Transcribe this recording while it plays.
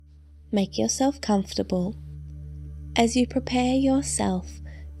Make yourself comfortable as you prepare yourself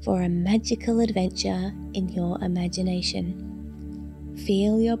for a magical adventure in your imagination.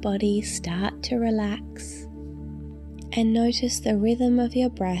 Feel your body start to relax and notice the rhythm of your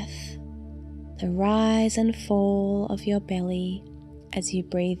breath, the rise and fall of your belly as you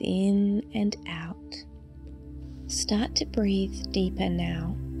breathe in and out. Start to breathe deeper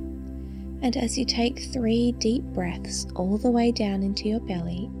now, and as you take 3 deep breaths all the way down into your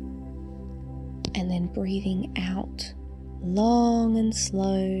belly, and then breathing out long and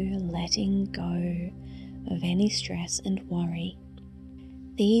slow, letting go of any stress and worry.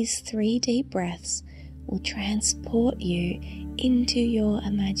 These 3 deep breaths will transport you into your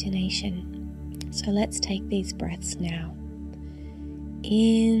imagination. So let's take these breaths now.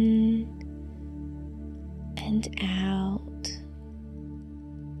 In and out.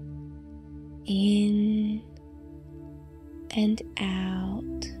 In and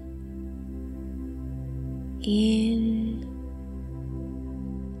out. In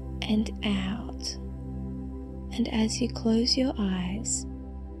and out. And as you close your eyes,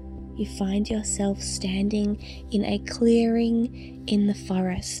 you find yourself standing in a clearing in the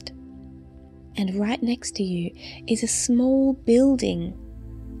forest. And right next to you is a small building.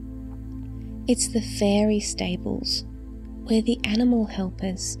 It's the fairy stables, where the animal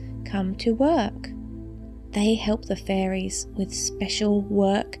helpers come to work. They help the fairies with special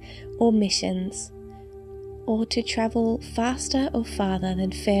work or missions, or to travel faster or farther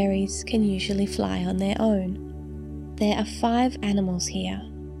than fairies can usually fly on their own. There are 5 animals here: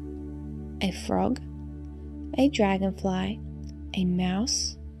 a frog, a dragonfly, a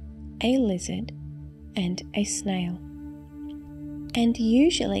mouse, a lizard, and a snail. And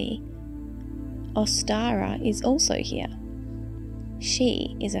usually, Ostara is also here.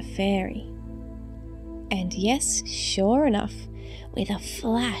 She is a fairy. And yes, sure enough, with a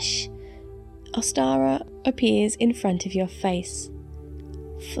flash, Ostara appears in front of your face,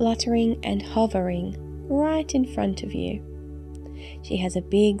 fluttering and hovering right in front of you. She has a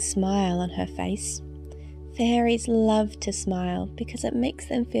big smile on her face. Fairies love to smile because it makes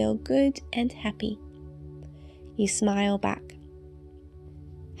them feel good and happy. You smile back.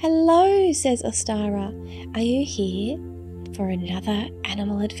 "Hello," says Ostara. "Are you here for another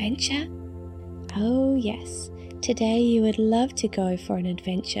animal adventure?" "Oh yes, today you would love to go for an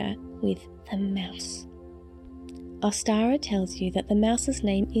adventure with the mouse." Ostara tells you that the mouse's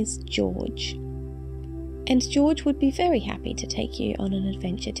name is George, and George would be very happy to take you on an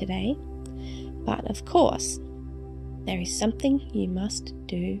adventure today. But of course, there is something you must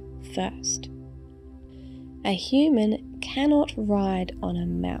do first. A human cannot ride on a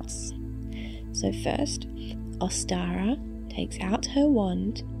mouse. So first, Ostara takes out her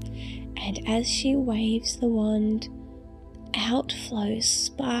wand, and as she waves the wand, out flows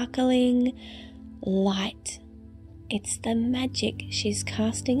sparkling light. It's the magic. She's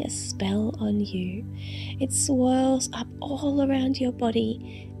casting a spell on you. It swirls up all around your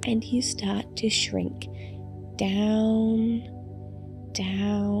body, and you start to shrink down,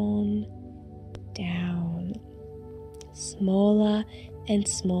 down, down, smaller and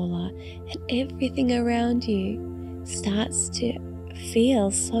smaller, and everything around you starts to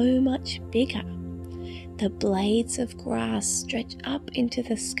feel so much bigger. The blades of grass stretch up into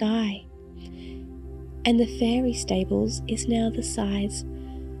the sky, and the fairy stables is now the size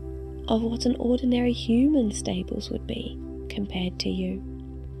of what an ordinary human stables would be compared to you.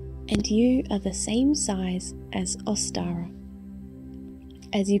 And you are the same size as Ostara.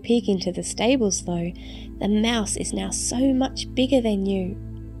 As you peek into the stables though, the mouse is now so much bigger than you,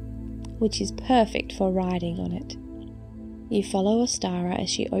 which is perfect for riding on it. You follow Ostara as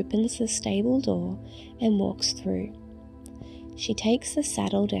she opens the stable door and walks through. She takes the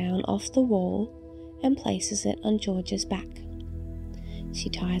saddle down off the wall and places it on George's back. She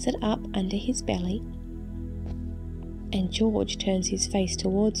ties it up under his belly, and George turns his face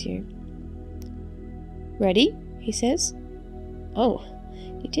towards you. "Ready?" he says. Oh,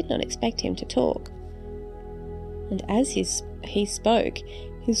 you did not expect him to talk. And as he spoke,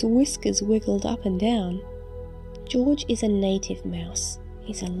 his whiskers wiggled up and down. George is a native mouse.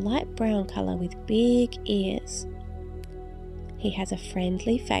 He's a light brown colour with big ears. He has a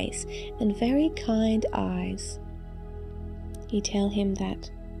friendly face and very kind eyes. You tell him that,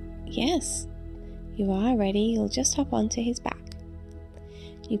 yes, you are ready, you'll just hop onto his back.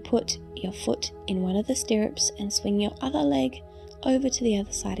 You put your foot in one of the stirrups and swing your other leg over to the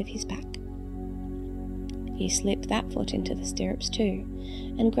other side of his back. You slip that foot into the stirrups too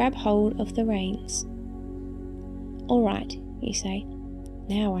and grab hold of the reins. "All right," you say,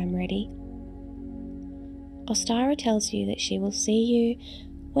 "now I'm ready." Ostara tells you that she will see you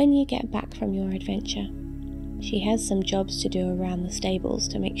when you get back from your adventure. She has some jobs to do around the stables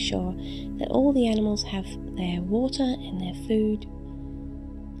to make sure that all the animals have their water and their food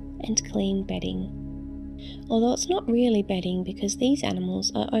and clean bedding. Although it's not really bedding because these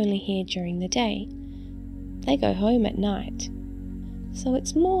animals are only here during the day. They go home at night. So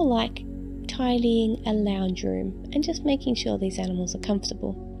it's more like tidying a lounge room and just making sure these animals are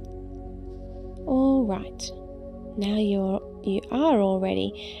comfortable. All right, now you are all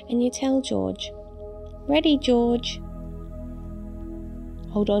ready, and you tell George, "Ready, George?"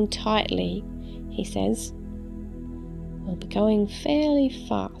 "Hold on tightly," he says. "We'll be going fairly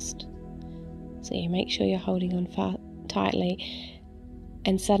fast." So you make sure you're holding on tightly,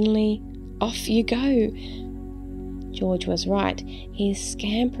 and suddenly off you go. George was right. He is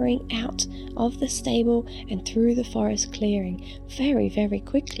scampering out of the stable and through the forest clearing very, very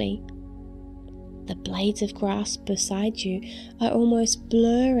quickly. The blades of grass beside you are almost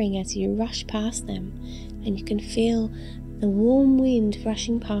blurring as you rush past them, and you can feel the warm wind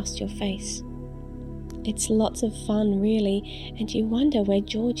rushing past your face. It's lots of fun, really, and you wonder where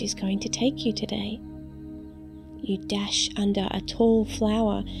George is going to take you today. You dash under a tall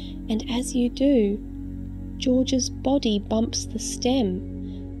flower, and as you do, George's body bumps the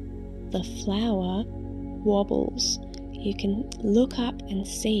stem. The flower wobbles. You can look up and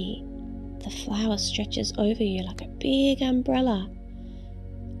see the flower stretches over you like a big umbrella.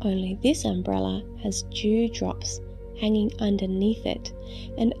 Only this umbrella has dewdrops hanging underneath it,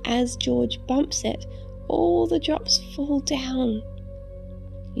 and as George bumps it, all the drops fall down.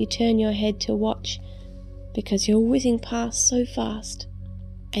 You turn your head to watch because you're whizzing past so fast,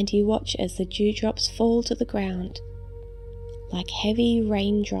 and you watch as the dewdrops fall to the ground like heavy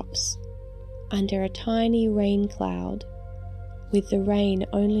raindrops under a tiny rain cloud, with the rain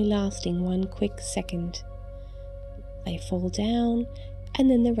only lasting 1 quick second. They fall down, and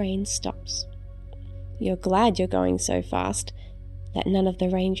then the rain stops. You're glad you're going so fast that none of the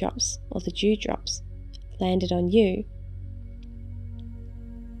raindrops or the dewdrops landed on you.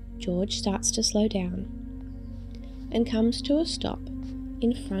 George starts to slow down and comes to a stop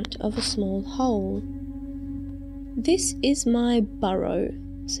in front of a small hole. "This is my burrow,"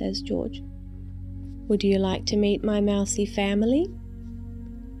 says George. "Would you like to meet my mousy family?"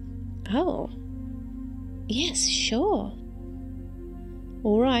 "Oh, yes, sure."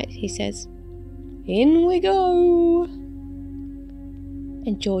 "All right," he says. "In we go!"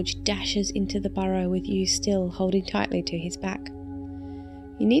 And George dashes into the burrow with you still holding tightly to his back.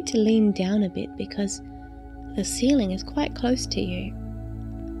 You need to lean down a bit because the ceiling is quite close to you.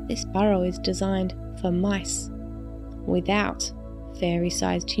 This burrow is designed for mice without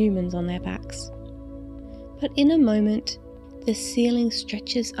fairy-sized humans on their backs. But in a moment, the ceiling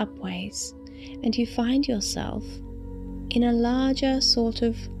stretches upways, and you find yourself in a larger sort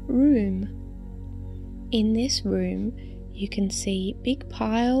of room. In this room, you can see big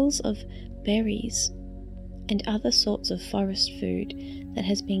piles of berries and other sorts of forest food that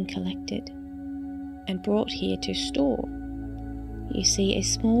has been collected and brought here to store. You see a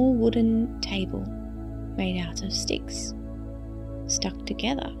small wooden table made out of sticks, stuck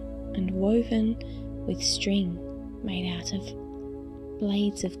together and woven with string made out of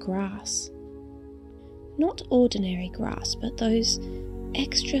blades of grass. Not ordinary grass, but those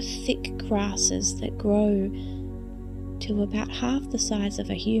extra thick grasses that grow to about half the size of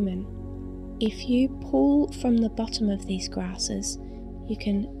a human. If you pull from the bottom of these grasses, you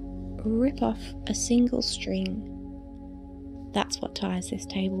can rip off a single string. That's what ties this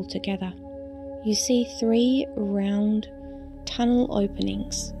table together. You see 3 round tunnel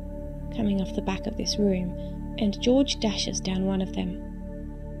openings coming off the back of this room, and George dashes down one of them.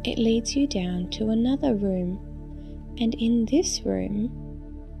 It leads you down to another room, and in this room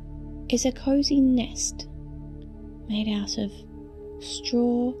is a cozy nest made out of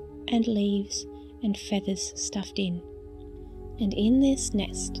straw and leaves and feathers stuffed in. And in this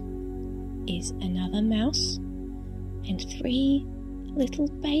nest is another mouse and 3 little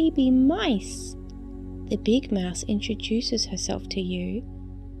baby mice. The big mouse introduces herself to you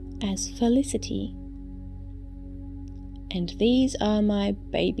as Felicity. "And these are my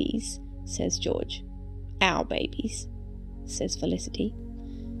babies," says George. "Our babies," says Felicity.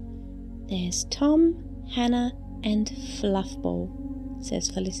 "There's Tom, Hannah, and Fluffball," says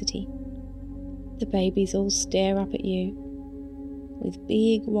Felicity. The babies all stare up at you with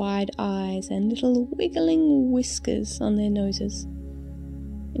big wide eyes and little wiggling whiskers on their noses.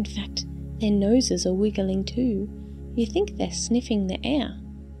 In fact, their noses are wiggling too. You think they're sniffing the air.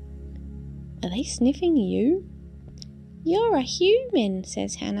 Are they sniffing you? "You're a human,"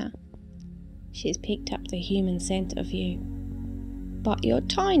 says Hannah. She's picked up the human scent of you. "But you're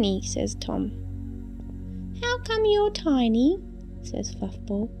tiny," says Tom. "How come you're tiny?" says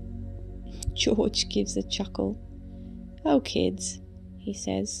Fluffball. George gives a chuckle. "Oh, kids," he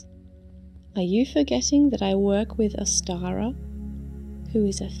says, "are you forgetting that I work with Ostara, who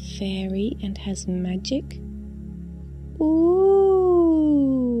is a fairy and has magic?"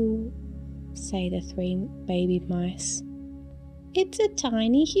 "Ooh," say the 3 baby mice. "It's a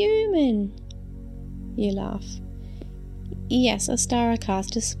tiny human." You laugh. "Yes, Ostara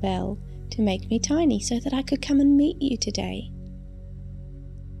cast a spell to make me tiny so that I could come and meet you today."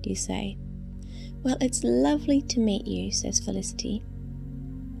 You say, "Well, it's lovely to meet you," says Felicity.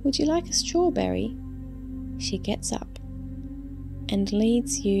 "Would you like a strawberry?" She gets up and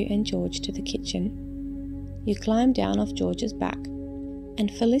leads you and George to the kitchen. You climb down off George's back,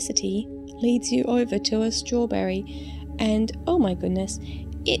 and Felicity leads you over to a strawberry, and oh my goodness,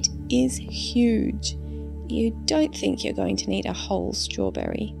 it is huge. You don't think you're going to need a whole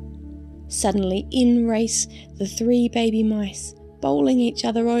strawberry. Suddenly in race the 3 baby mice, bowling each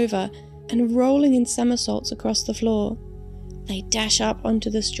other over and rolling in somersaults across the floor. They dash up onto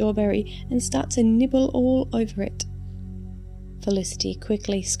the strawberry and start to nibble all over it. Felicity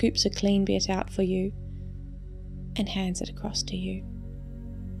quickly scoops a clean bit out for you and hands it across to you.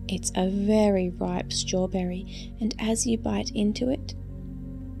 It's a very ripe strawberry, and as you bite into it,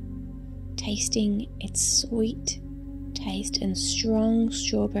 tasting its sweet taste and strong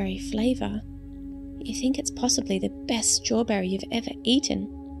strawberry flavour, you think it's possibly the best strawberry you've ever eaten.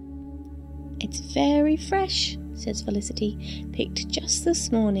 "It's very fresh," says Felicity, "picked just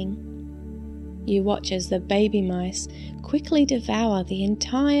this morning." You watch as the baby mice quickly devour the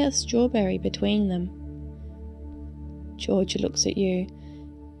entire strawberry between them. George looks at you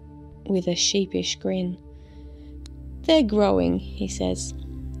with a sheepish grin. "They're growing," he says.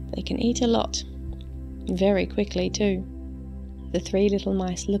 "They can eat a lot. Very quickly too." The 3 little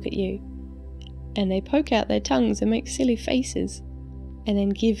mice look at you, and they poke out their tongues and make silly faces, and then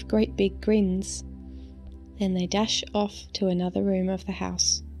give great big grins. Then they dash off to another room of the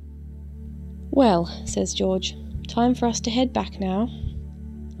house. "Well," says George, "time for us to head back now."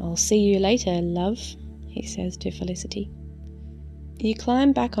 "I'll see you later, love," he says to Felicity. You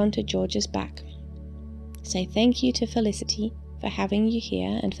climb back onto George's back. Say thank you to Felicity for having you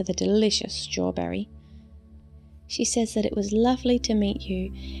here and for the delicious strawberry. She says that it was lovely to meet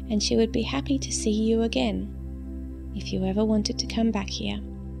you and she would be happy to see you again if you ever wanted to come back here.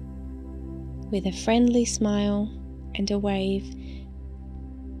 With a friendly smile and a wave,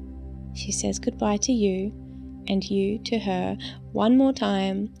 she says goodbye to you and you to her one more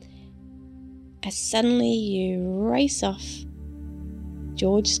time as suddenly you race off,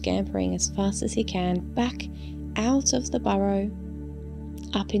 George scampering as fast as he can back out of the burrow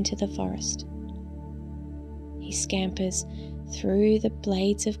up into the forest. He scampers through the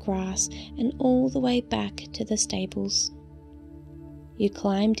blades of grass and all the way back to the stables. You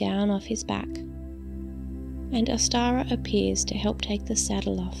climb down off his back, and Ostara appears to help take the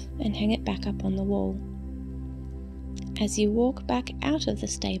saddle off and hang it back up on the wall. As you walk back out of the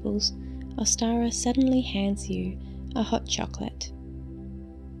stables, Ostara suddenly hands you a hot chocolate.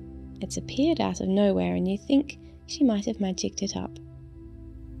 It's appeared out of nowhere and you think she might have magicked it up.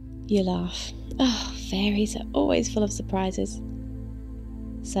 You laugh. Oh, fairies are always full of surprises.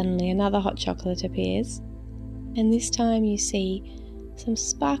 Suddenly another hot chocolate appears, and this time you see some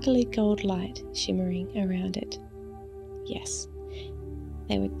sparkly gold light shimmering around it. Yes,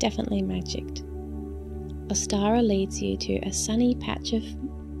 they were definitely magicked. Ostara leads you to a sunny patch of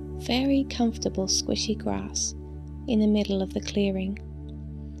very comfortable squishy grass in the middle of the clearing,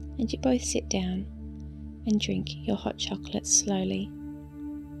 and you both sit down and drink your hot chocolate slowly.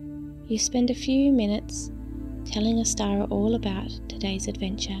 You spend a few minutes telling Ostara all about today's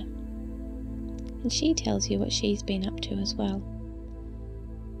adventure, and she tells you what she's been up to as well.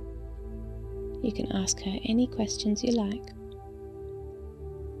 You can ask her any questions you like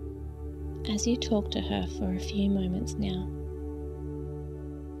as you talk to her for a few moments now.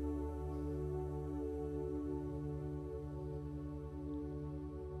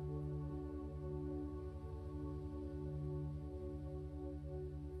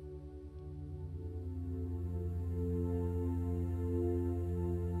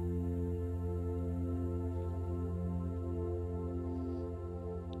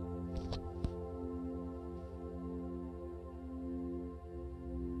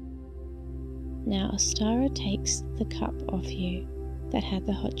 Now Ostara takes the cup off you that had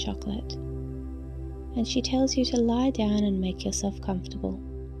the hot chocolate, and she tells you to lie down and make yourself comfortable.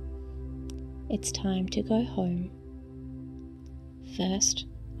 It's time to go home. First,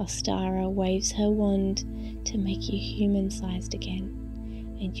 Ostara waves her wand to make you human-sized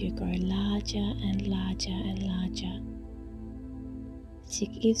again, and you grow larger and larger and larger. She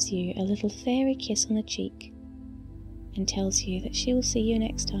gives you a little fairy kiss on the cheek and tells you that she will see you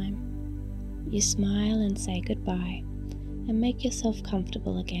next time. You smile and say goodbye and make yourself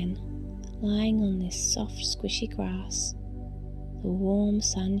comfortable again, lying on this soft, squishy grass, the warm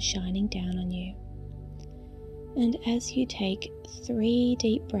sun shining down on you. And as you take 3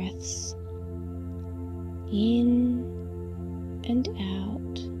 deep breaths, in and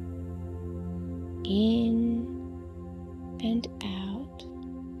out, in and out,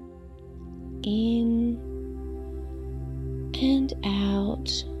 in and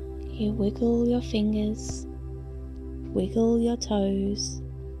out, you wiggle your fingers, wiggle your toes,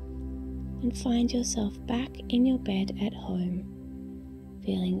 and find yourself back in your bed at home,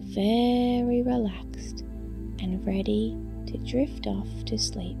 feeling very relaxed and ready to drift off to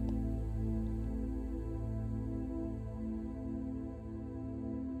sleep.